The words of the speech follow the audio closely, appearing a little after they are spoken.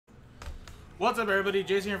What's up, everybody?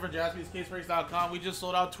 Jason here from JaspysCaseBreaks.com. We just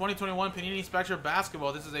sold out 2021 Panini Spectra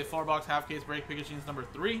basketball. This is a 4-box half case break, Pikachu's number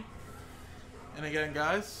 3. And again,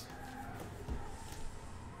 guys,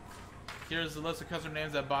 here's the list of custom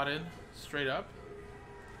names that bought in straight up.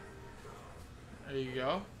 There you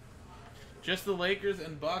go. Just the Lakers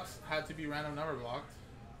and Bucks had to be random number blocked.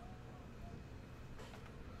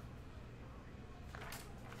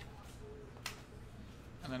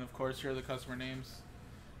 And then, of course, here are the customer names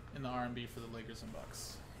in the R&B for the Lakers and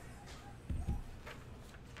Bucks.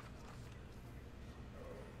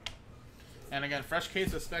 And again, fresh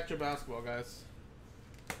case of Spectra basketball, guys.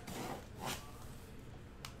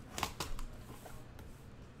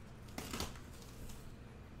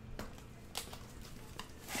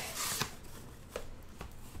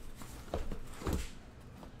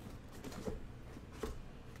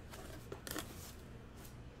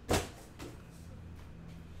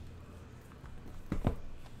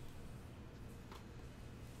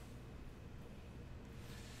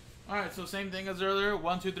 Alright, so same thing as earlier.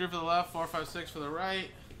 1, 2, 3 for the left, 4, 5, 6 for the right.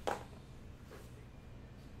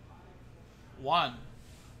 1.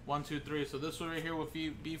 1, 2, 3. So this one right here will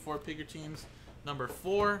be for Pikachu's number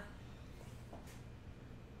 4.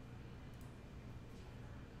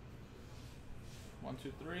 One,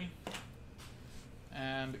 2, 3.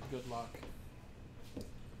 And good luck.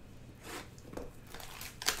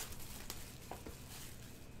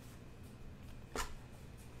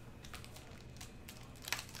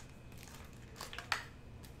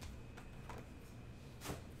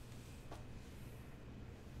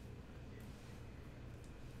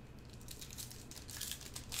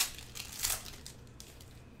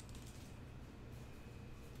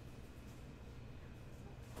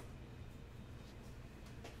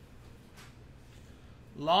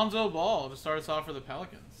 Lonzo Ball to start us off for the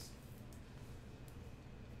Pelicans.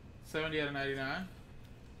 70 out of 99.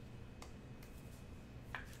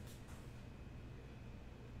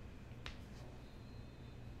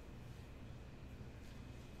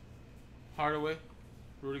 Hardaway,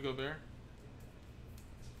 Rudy Gobert.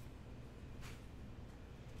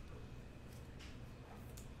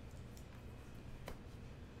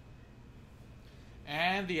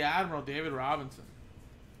 And the Admiral, David Robinson.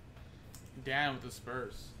 Down with the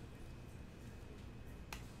Spurs.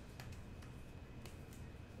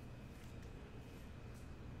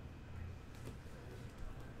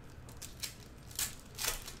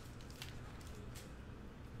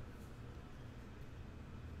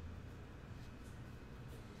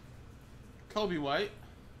 Kobe White.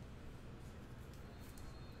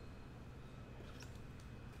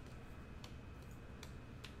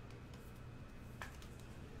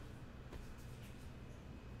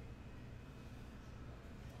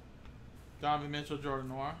 Donovan Mitchell, Jordan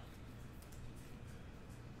Noir.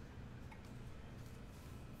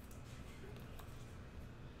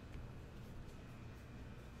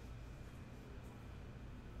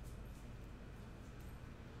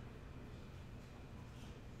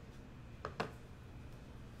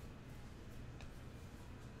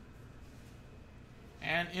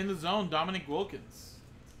 And in the zone, Dominique Wilkins.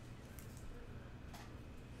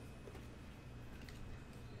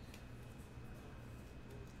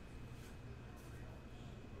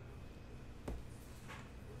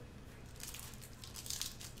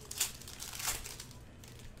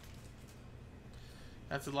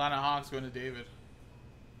 That's Atlanta Hawks going to David.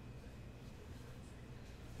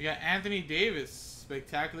 We got Anthony Davis,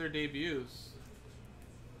 spectacular debuts.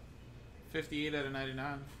 58 out of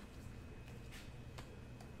 99.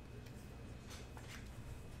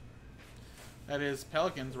 That is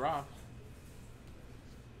Pelicans, Rob.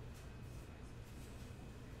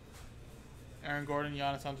 Aaron Gordon,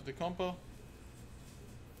 Giannis Antetokounmpo.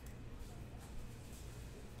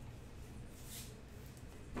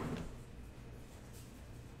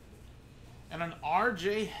 And an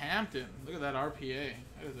RJ Hampton. Look at that RPA.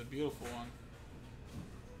 That is a beautiful one.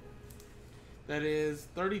 That is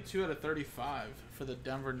 32 out of 35 for the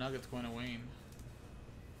Denver Nuggets going to Wayne.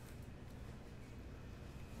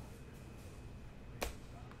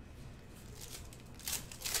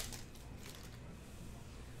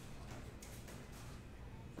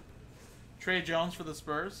 Trey Jones for the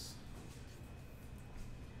Spurs.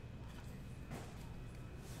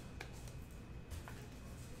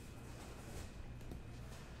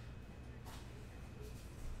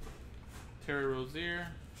 Terry Rozier,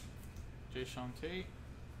 Jayshawn Tate.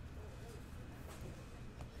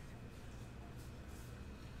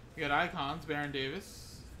 We got icons, Baron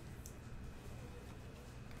Davis.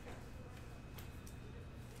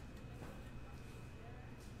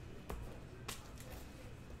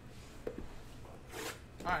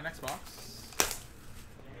 Alright, next box.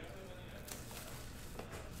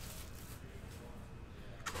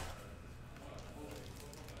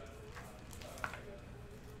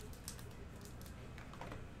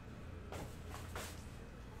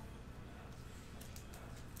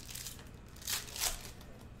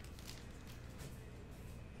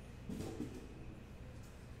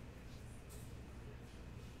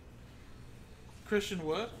 Christian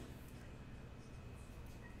Wood.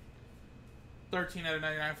 13 out of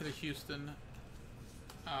 99 for the Houston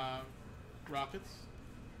Rockets.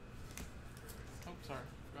 Oh, sorry.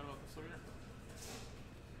 Forgot about this over here.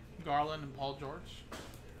 Garland and Paul George.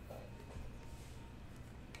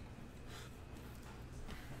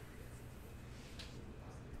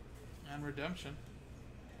 And Redemption.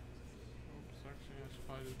 Oops, actually, I should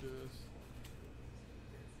probably just do this.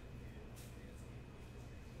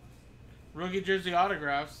 Rookie jersey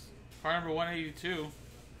autographs. Card number 182.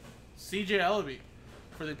 CJ Ellaby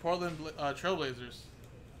for the Portland Trailblazers.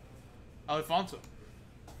 Alfonso.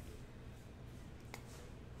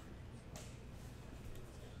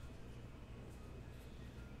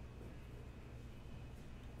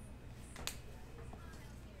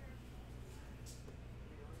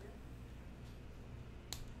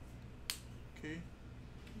 Okay.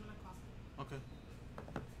 Okay.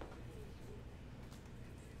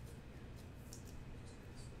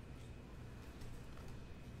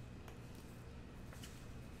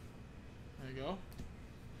 There you go.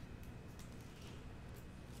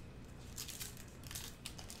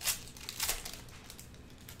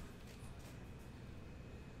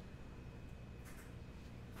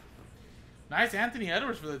 Nice Anthony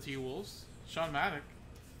Edwards for the T-Wolves. Sean Maddock.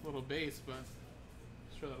 A little base, but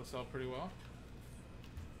I'm sure that'll sell pretty well.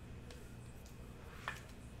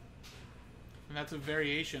 And that's a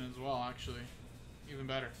variation as well, actually. Even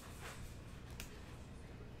better.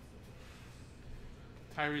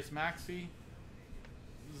 Tyrese Maxey.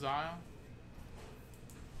 Zion.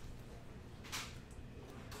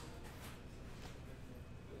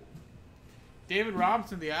 David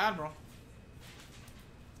Robinson, the Admiral.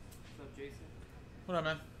 What's up, Jason? What up,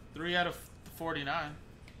 man? 3 out of 49.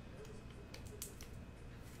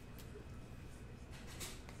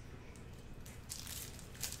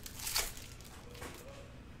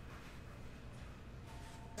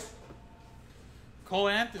 Cole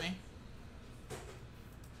Anthony.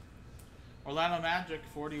 Orlando Magic,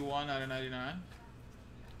 41 out of 99.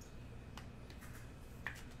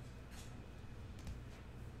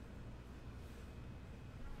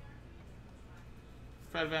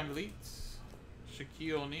 Fred VanVleet.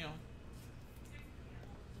 Shaquille O'Neal.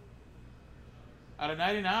 Out of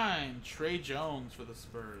 99, Trey Jones for the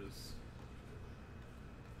Spurs.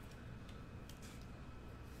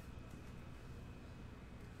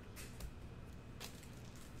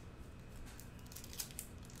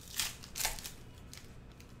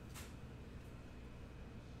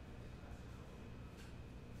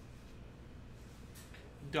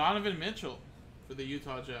 Donovan Mitchell for the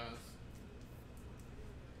Utah Jazz.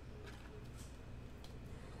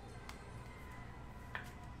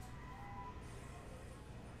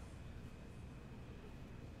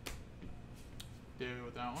 David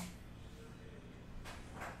with that one.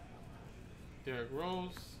 Derrick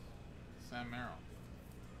Rose. Sam Merrill.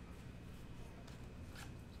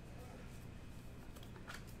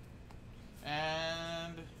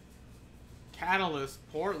 And Catalyst,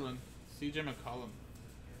 Portland. CJ McCollum.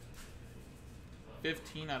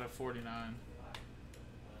 15 out of 49.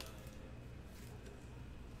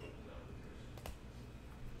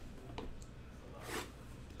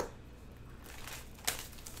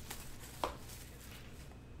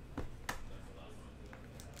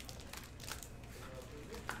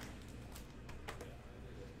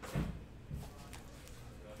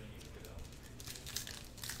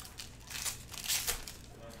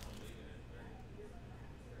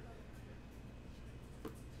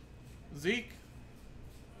 Zeke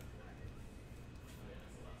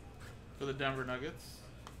for the Denver Nuggets.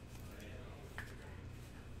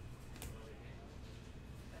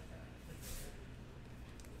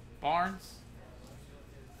 Barnes.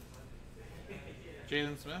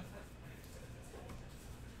 Jalen Smith.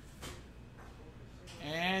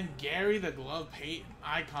 And Gary the Glove Payton.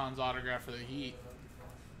 Icons autograph for the Heat.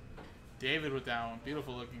 David with that one.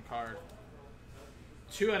 Beautiful looking card.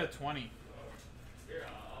 2 out of 20.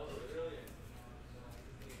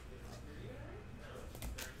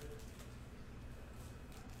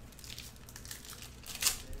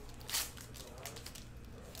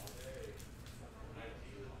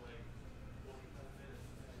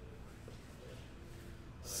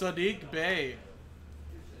 Sadiq Bey.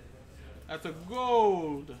 That's a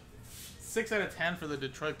gold. 6 out of 10 for the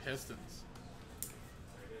Detroit Pistons.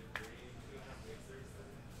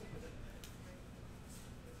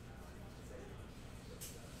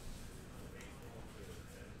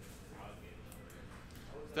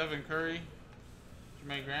 Stephen Curry.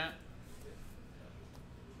 Jermaine Grant.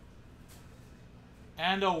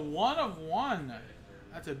 And a 1 of 1.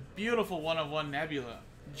 That's a beautiful 1 of 1 Nebula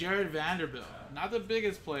Jared Vanderbilt. Not the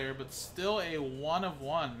biggest player, but still a 1 of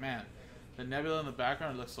 1. Man, the nebula in the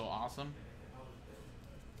background looks so awesome.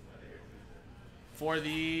 For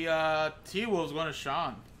the T-Wolves, going to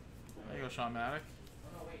Sean. There you go, Sean Maddock.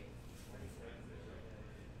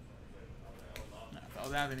 If that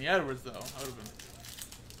was Anthony Edwards, though, that would have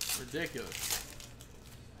been ridiculous.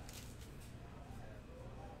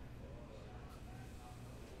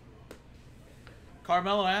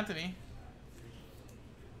 Carmelo Anthony.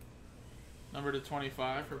 Number to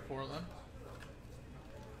 25 for Portland.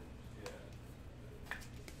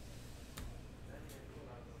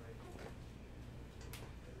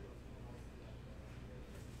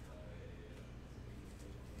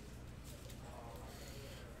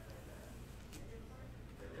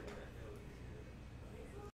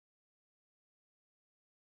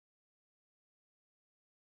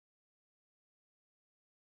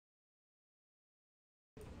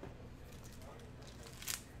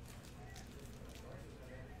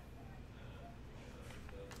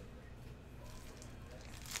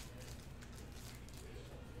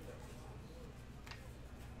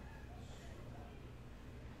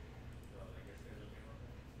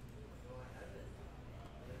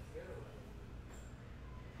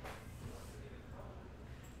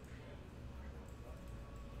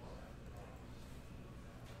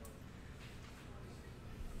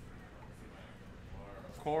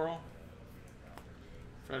 Coral,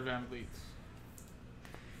 Fred VanVleet,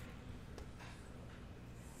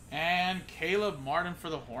 and Caleb Martin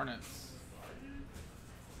for the Hornets.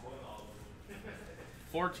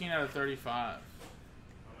 14 out of 35.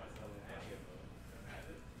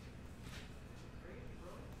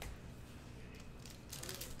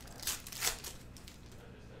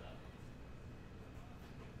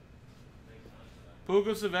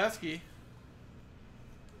 Puka Savetsky.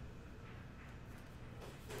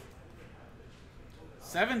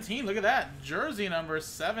 17, look at that. Jersey number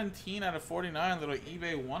 17 out of 49. Little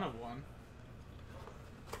eBay 1 of 1.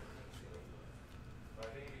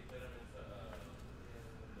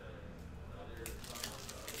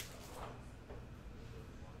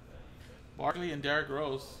 Barkley and Derrick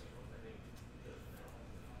Rose.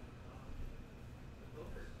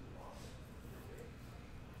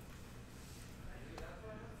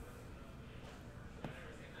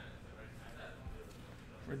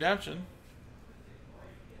 Redemption.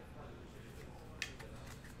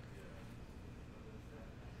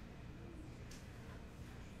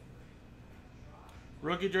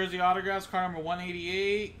 Rookie jersey autographs, card number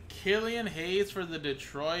 188. Killian Hayes for the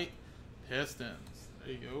Detroit Pistons.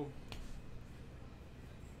 There you go.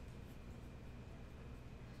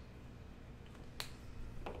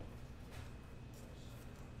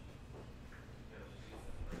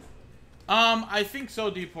 I think so,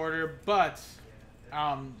 D Porter, but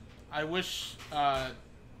I wish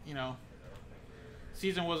you know,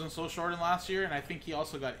 season wasn't so short in last year, and I think he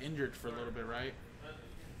also got injured for a little bit, right?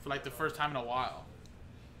 For like the first time in a while.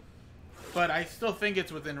 But I still think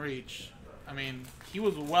it's within reach. I mean, he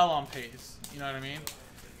was well on pace. You know what I mean?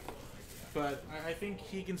 But I think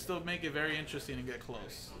he can still make it very interesting and get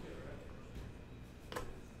close.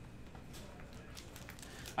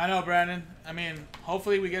 I know, Brandon. I mean,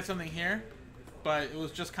 hopefully we get something here. But it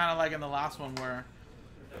was just kind of like in the last one where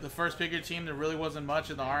the first pick your team, there really wasn't much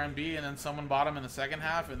in the RMB, and then someone bought him in the second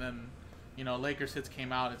half, and then, you know, Lakers hits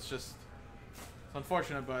came out. It's just, it's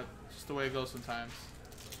unfortunate, but it's just the way it goes sometimes.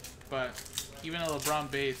 But even a LeBron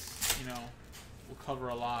base, you know, will cover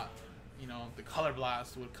a lot. You know, the Color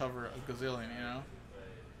Blast would cover a gazillion, you know.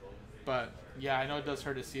 But, yeah, I know it does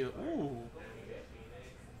hurt to see it. Ooh.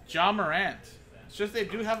 Ja Morant. It's just they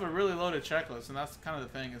do have a really loaded checklist, and that's kind of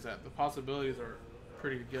the thing, is that the possibilities are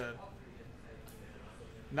pretty good.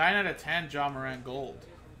 9 out of 10 Ja Morant gold.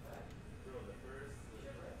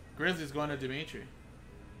 Grizzlies going to Dimitri.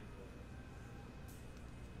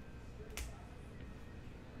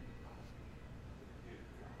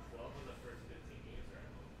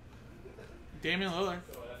 Damian Lillard.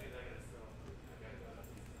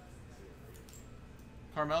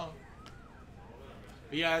 Carmelo.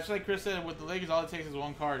 But yeah, it's like Chris said, with the Lakers, all it takes is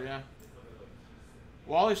one card, yeah.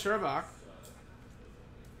 Wally Sherbach.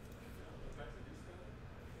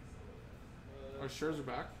 Or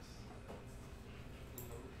Scherzerback.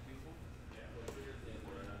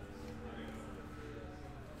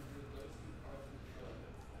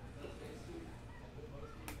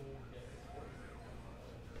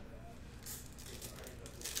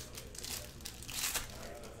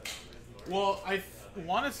 Well, I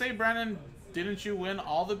want to say, Brandon, didn't you win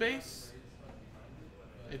all the base?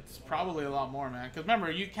 It's probably a lot more, man. Because remember,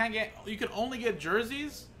 you can only get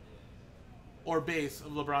jerseys or base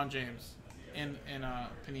of LeBron James. in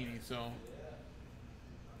Panini. So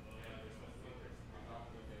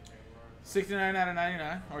 69 out of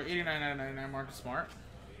 99 or 89 out of 99. Marcus Smart.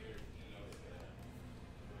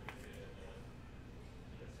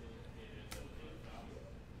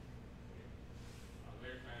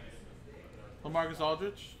 LaMarcus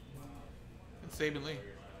Aldridge and Saban Lee.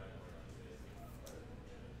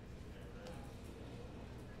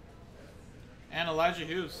 And Elijah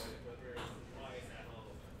Hughes.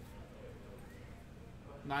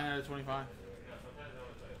 9 out of 25.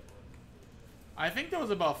 I think there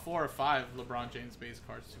was about 4 or 5 LeBron James base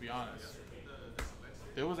cards, to be honest.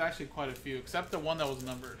 There was actually quite a few, except the one that was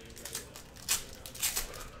numbered.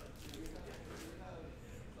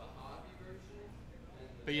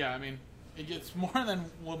 But yeah, I mean, it gets more than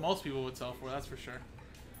what most people would sell for, that's for sure.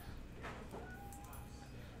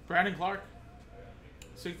 Brandon Clark.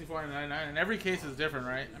 64 out of 99. And every case is different,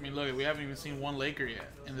 right? I mean, look, we haven't even seen one Laker yet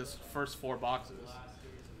in this first 4 boxes.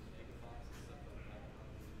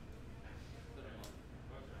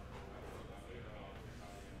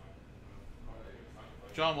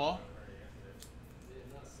 John Wall.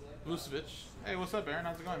 Vucevic. Hey, what's up, Aaron?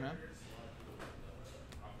 How's it going, man?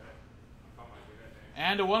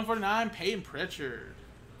 And a 149, Peyton Pritchard.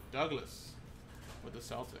 Douglas with the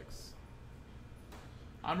Celtics.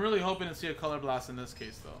 I'm really hoping to see a color blast in this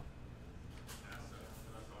case, though.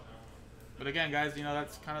 But again, guys, you know,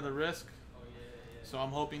 that's kind of the risk. So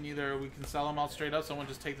I'm hoping either we can sell them out straight up, someone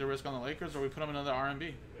just take the risk on the Lakers, or we put them in another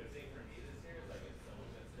R&B.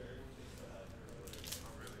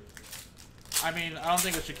 I mean, I don't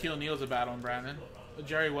think a Shaquille O'Neal's a bad one, Brandon. A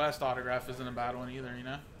Jerry West autograph isn't a bad one either, you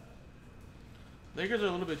know? Lakers are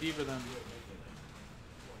a little bit deeper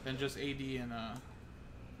than just AD and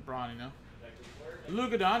Braun, you know?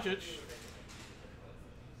 Luka Doncic.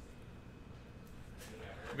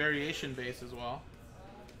 Variation base as well.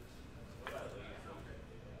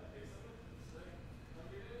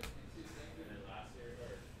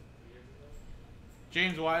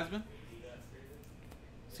 James Wiseman.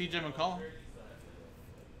 CJ McCollum.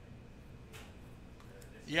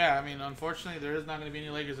 Yeah, I mean, unfortunately, there is not going to be any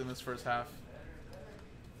Lakers in this first half.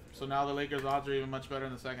 So now the Lakers' odds are even much better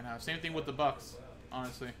in the second half. Same thing with the Bucks,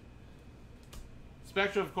 honestly.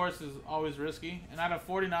 Spectra, of course, is always risky. And out of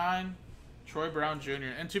 49, Troy Brown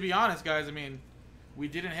Jr. And to be honest, guys, I mean, we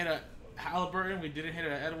didn't hit a Halliburton, we didn't hit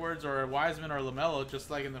a Edwards or a Wiseman or a LaMelo, just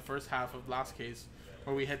like in the first half of last case,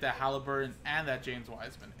 where we hit that Halliburton and that James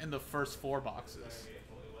Wiseman in the first 4 boxes.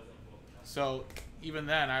 So even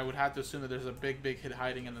then, I would have to assume that there's a big, big hit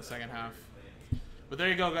hiding in the second half. But there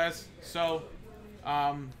you go, guys. So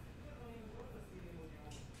I want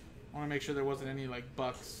to make sure there wasn't any like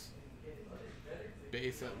Bucks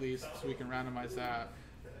base at least, so we can randomize that.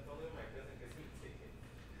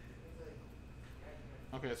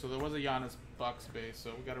 Okay, so there was a Giannis Bucks base,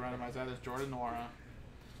 so we got to randomize that. There's Jordan Nwora.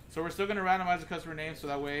 So we're still going to randomize the customer name, so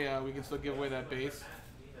that way we can still give away that base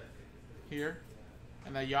here.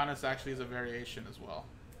 And that Giannis actually is a variation as well.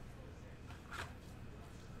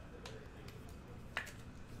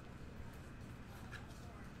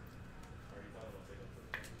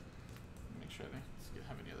 Make sure I don't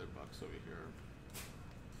have any other Bucks over here.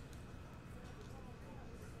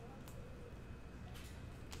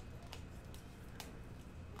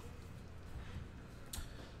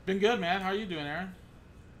 Been good, man. How are you doing, Aaron?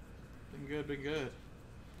 Been good, been good.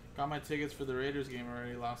 Got my tickets for the Raiders game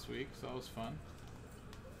already last week, so that was fun.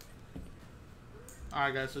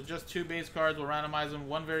 Alright, guys, so just 2 base cards. We'll randomize them.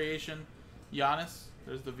 1 variation, Giannis.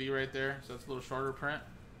 There's the V right there, so that's a little shorter print.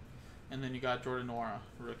 And then you got Jordan Nwora,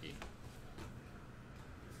 rookie.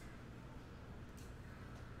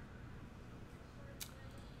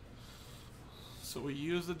 So we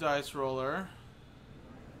use the dice roller.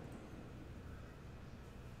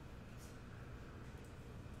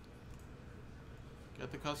 Get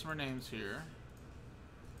the customer names here.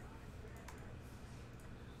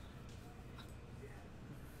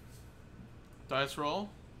 Dice roll.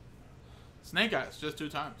 Snake eyes, just 2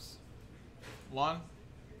 times. 1,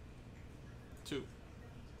 2.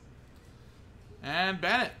 And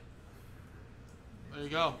Bennett. There you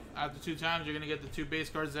go. After 2 times, you're going to get the 2 base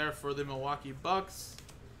cards there for the Milwaukee Bucks.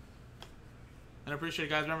 And I appreciate it,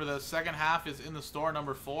 guys. Remember, the second half is in the store,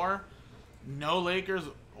 number 4. No Lakers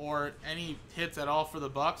or any hits at all for the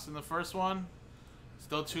Bucks in the first one.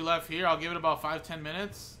 Still 2 left here. I'll give it about 5-10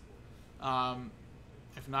 minutes.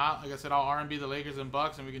 If not, like I said, I'll R&B the Lakers and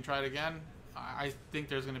Bucks, and we can try it again. I think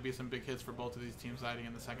there's going to be some big hits for both of these teams hiding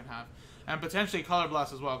in the second half. And potentially color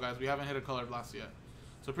blast as well, guys. We haven't hit a color blast yet.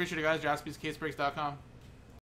 So appreciate it, guys. JaspysCaseBreaks.com.